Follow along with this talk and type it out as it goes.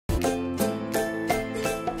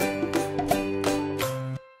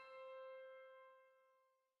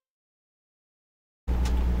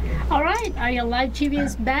Arielle Live TV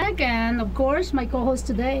is back, and of course, my co-host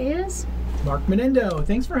today is Mark Manendo.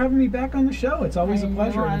 Thanks for having me back on the show. It's always a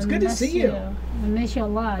pleasure. And it's good to see you. I miss you a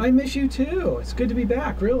lot. I miss you too. It's good to be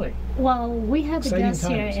back, really. Well, we have a guest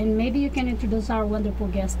here, and maybe you can introduce our wonderful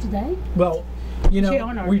guest today. Well, you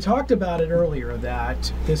know, we talked about it earlier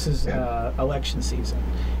that this is election season.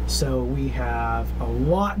 So we have a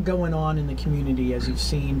lot going on in the community. As you've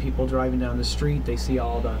seen, people driving down the street, they see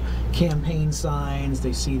all the campaign signs,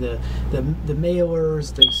 they see the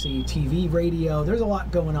mailers, they see TV, radio. There's a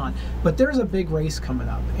lot going on. But there's a big race coming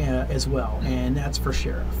up as well, and that's for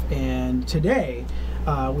sheriff. And today,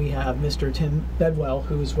 we have Mr. Tim Bedwell,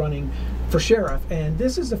 who's running for sheriff, and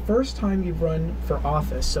this is the first time you've run for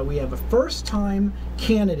office. So we have a first-time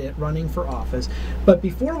candidate running for office. But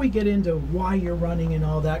before we get into why you're running and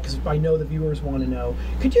all that, because I know the viewers want to know,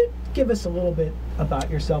 could you give us a little bit about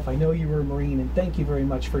yourself? I know you were a Marine, and thank you very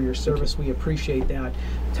much for your service. We appreciate that.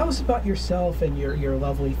 Tell us about yourself and your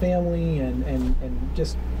lovely family, and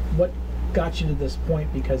just what got you to this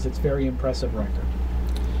point, because it's a very impressive record.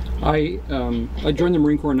 I joined the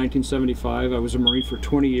Marine Corps in 1975. I was a Marine for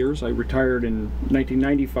 20 years. I retired in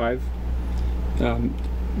 1995.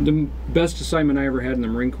 The best assignment I ever had in the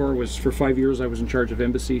Marine Corps was for 5 years. I was in charge of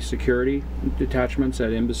embassy security detachments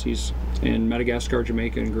at embassies in Madagascar,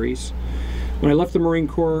 Jamaica, and Greece. When I left the Marine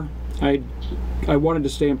Corps, I wanted to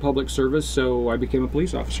stay in public service, so I became a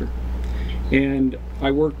police officer. And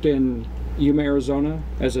I worked in Yuma, Arizona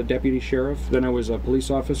as a deputy sheriff. Then I was a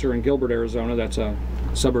police officer in Gilbert, Arizona. That's a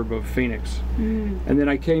suburb of Phoenix. And then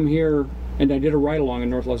I came here and I did a ride-along in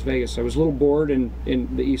North Las Vegas. I was a little bored in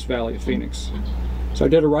the East Valley of Phoenix. So I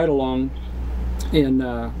did a ride-along in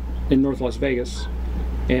North Las Vegas,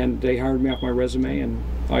 and they hired me off my resume, and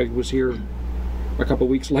I was here a couple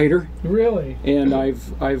weeks later. Really? And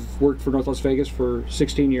I've worked for North Las Vegas for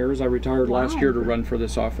 16 years. I retired last year to run for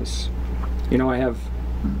this office. You know, I have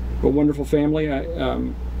a wonderful family.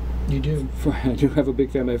 You do? I do have a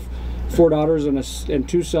big family. I have 4 daughters and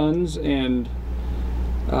 2 sons, and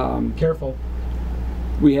careful.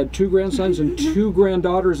 We had 2 grandsons and 2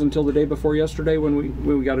 granddaughters until the day before yesterday when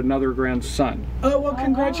we got another grandson. Oh, well,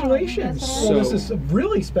 congratulations. So this is a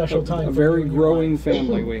really special time. A very growing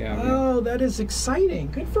family we have. Oh, that is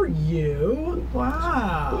exciting. Good for you.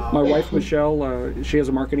 Wow. My wife, Michelle, she has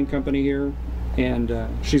a marketing company here, and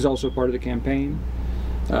she's also part of the campaign.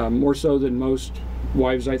 More so than most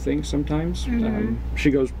wives, I think, sometimes.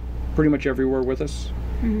 She goes pretty much everywhere with us,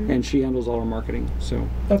 and she handles all our marketing. So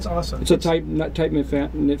that's awesome. It's a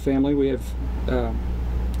tight-knit family. We have a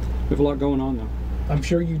lot going on, though. I'm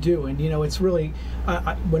sure you do, and you know, it's really.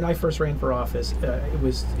 When I first ran for office, it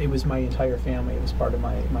was my entire family. It was part of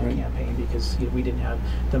my campaign, because we didn't have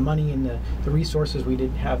the money and the resources. We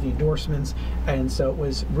didn't have the endorsements, and so it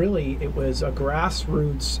was a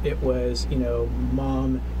grassroots. It was, you know,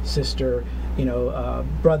 mom, sister, you know,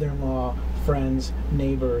 brother-in-law, friends,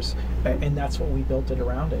 neighbors, and that's what we built it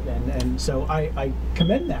around it. And so I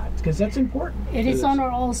commend that, because that's important. It is honor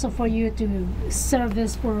also for you to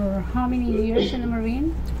service for how many years in the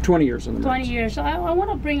Marine? 20 years in the Marine. 20 years. I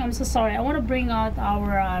want to bring, I'm so sorry, I want to bring out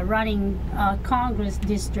our running Congress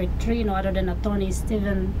District 3, no other than Attorney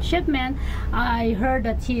Stephen Shiffman. I heard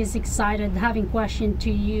that he is excited, having question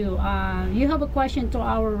to you. You have a question to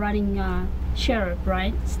our running sheriff,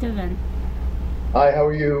 right, Stephen? Hi, how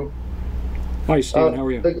are you? Hi, Stephen. How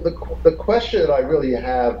are you? The question that I really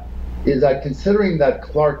have is that, considering that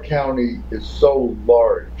Clark County is so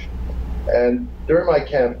large, and during my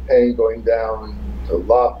campaign going down to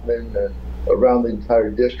Laughlin and around the entire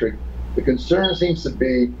district, the concern seems to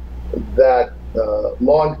be that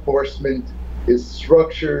law enforcement is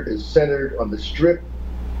structured, is centered on the Strip,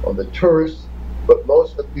 on the tourists, but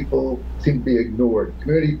most of the people seem to be ignored.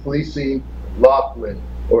 Community policing, Laughlin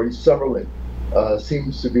or in Summerlin,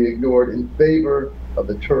 seems to be ignored in favor of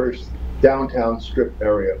the tourist downtown Strip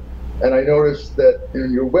area. And I noticed that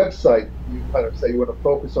in your website, you kind of say you want to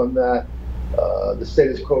focus on that. The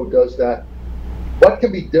status quo does that. What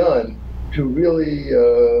can be done to really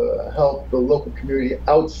help the local community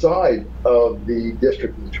outside of the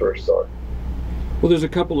district of the tourists are? Well, there's a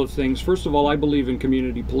couple of things. First of all, I believe in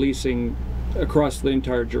community policing across the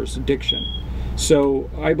entire jurisdiction. So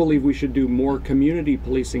I believe we should do more community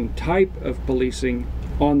policing, type of policing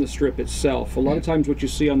on the Strip itself. A lot of times what you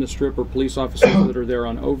see on the Strip are police officers that are there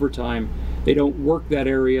on overtime. They don't work that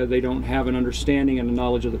area. They don't have an understanding and a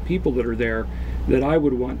knowledge of the people that are there that I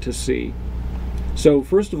would want to see. So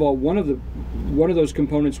first of all, one of those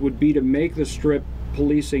components would be to make the Strip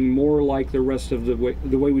policing more like the rest of the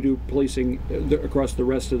way we do policing across the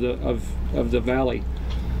rest of the valley.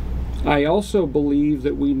 I also believe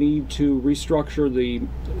that we need to restructure the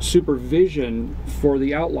supervision for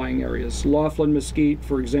the outlying areas. Laughlin, Mesquite,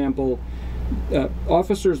 for example,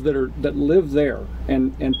 officers that live there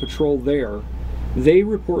and patrol there, they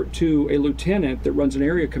report to a lieutenant that runs an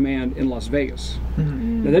area command in Las Vegas.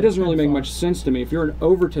 Mm-hmm. Now that doesn't really make much sense to me. If you're in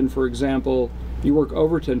Overton, for example, you work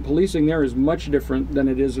Overton, policing there is much different than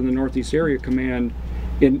it is in the Northeast Area Command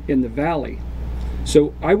in the Valley.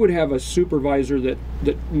 So I would have a supervisor that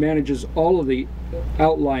manages all of the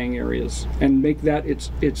outlying areas and make that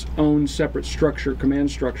its own separate structure,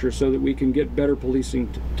 command structure, so that we can get better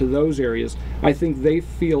policing to those areas. I think they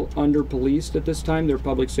feel under-policed at this time. Their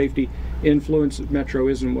public safety influence at Metro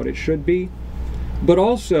isn't what it should be. But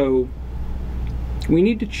also, we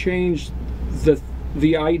need to change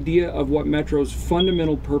the idea of what Metro's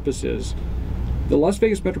fundamental purpose is. The Las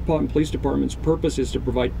Vegas Metropolitan Police Department's purpose is to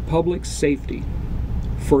provide public safety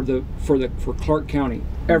for Clark County,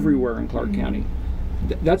 everywhere in Clark County.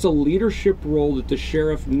 That's a leadership role that the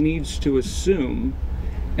sheriff needs to assume,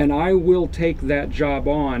 and I will take that job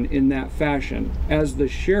on in that fashion. As the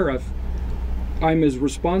sheriff, I'm as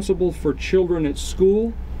responsible for children at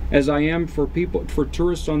school as I am for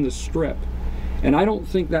tourists on the Strip. And I don't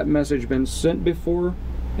think that message has been sent before,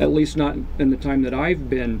 at least not in the time that I've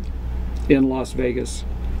been in Las Vegas.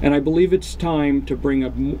 And I believe it's time to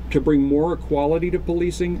bring more equality to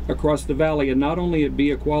policing across the valley, and not only it be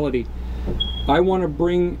equality. I want to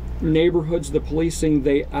bring neighborhoods the policing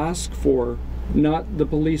they ask for, not the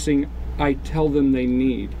policing I tell them they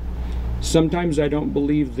need. Sometimes I don't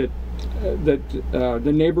believe that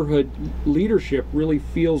the neighborhood leadership really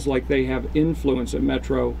feels like they have influence at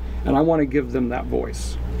Metro, and I want to give them that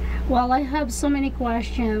voice. Well, I have so many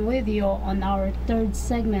questions with you on our third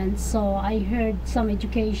segment. So I heard some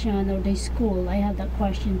education or the school. I had that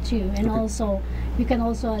question too. And also, you can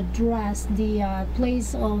also address the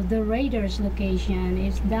place of the Raiders location.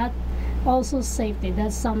 Is that also safety?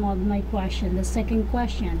 That's some of my question. The second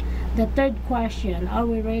question. The third question, are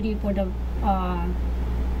we ready for the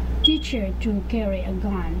teacher to carry a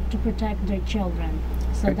gun to protect their children?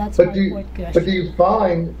 So that's my fourth question. But do you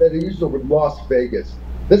find that they use the word Las Vegas?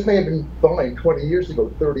 This may have been fine 20 years ago,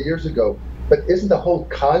 30 years ago, but isn't the whole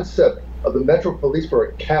concept of the Metro Police for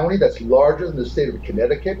a county that's larger than the state of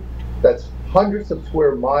Connecticut, that's hundreds of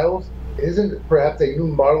square miles, isn't it perhaps a new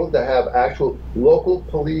model to have actual local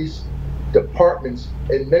police departments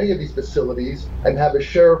in many of these facilities and have a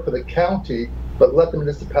sheriff for the county, but let the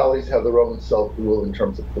municipalities have their own self-rule in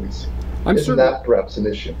terms of policing? Isn't that perhaps an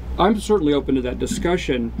issue? I'm certainly open to that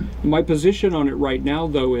discussion. My position on it right now,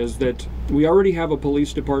 though, is that we already have a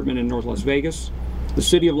police department in North Las Vegas. The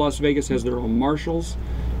city of Las Vegas has their own marshals.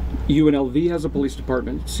 UNLV has a police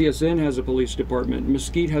department. CSN has a police department.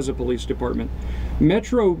 Mesquite has a police department.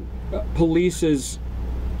 Metro polices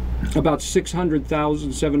about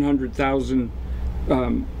 600,000, 700,000.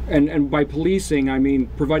 And by policing, I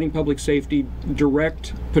mean providing public safety,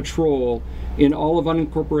 direct patrol in all of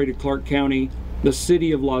unincorporated Clark County, the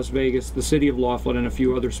city of Las Vegas, the city of Laughlin, and a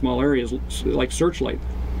few other small areas like Searchlight.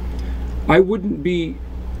 I wouldn't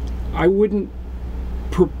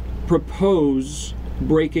propose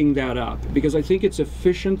breaking that up, because I think it's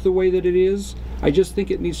efficient the way that it is. I just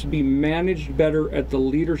think it needs to be managed better at the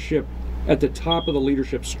leadership, at the top of the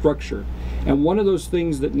leadership structure. And one of those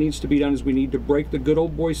things that needs to be done is we need to break the good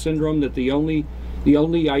old boy syndrome that the only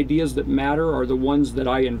ideas that matter are the ones that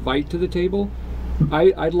I invite to the table.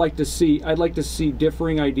 I'd like to see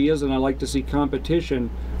differing ideas, and I like to see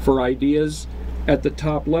competition for ideas at the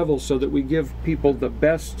top level, so that we give people the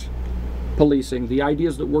best policing, the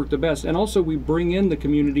ideas that work the best, and also we bring in the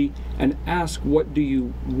community and ask, what do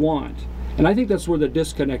you want? And I think that's where the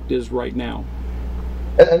disconnect is right now.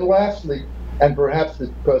 And lastly, and perhaps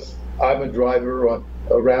because I'm a driver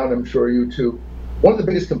around, I'm sure you too, one of the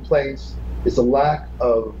biggest complaints is a lack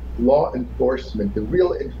of law enforcement, the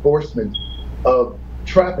real enforcement of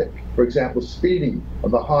traffic. For example, speeding on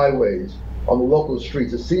the highways, on the local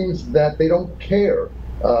streets. It seems that they don't care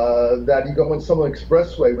that you go on some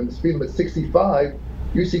expressway when the speed limit is 65,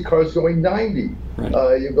 you see cars going 90.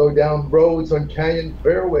 Right. You go down roads on Canyon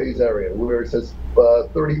Fairways area where it says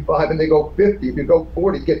 35 and they go 50. If you go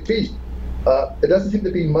 40, get beat. There doesn't seem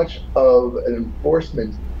to be much of an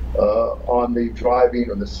enforcement on the driving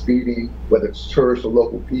or the speeding, whether it's tourists or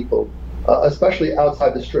local people, especially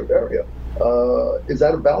outside the Strip area. Is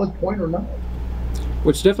that a valid point or not? Well,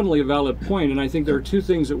 it's definitely a valid point, and I think there are two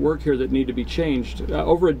things at work here that need to be changed.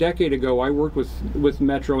 Over a decade ago, I worked with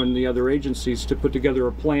Metro and the other agencies to put together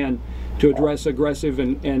a plan to address aggressive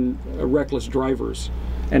and reckless drivers.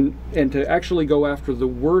 and to actually go after the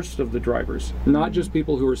worst of the drivers, not just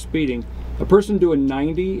people who are speeding. A person doing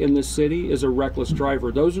 90 in this city is a reckless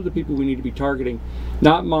driver. Those are the people we need to be targeting,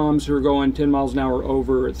 not moms who are going 10 miles an hour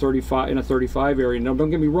over at 35 in a 35 area. Now, don't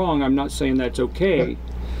get me wrong, I'm not saying that's okay,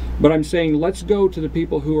 but I'm saying let's go to the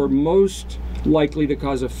people who are most likely to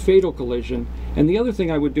cause a fatal collision. And the other thing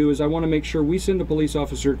I would do is I want to make sure we send a police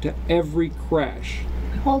officer to every crash.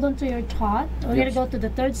 Hold on to your thought. We're going to go to the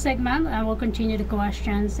third segment and we'll continue the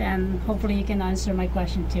questions, and hopefully you can answer my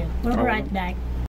question too. We'll be right back.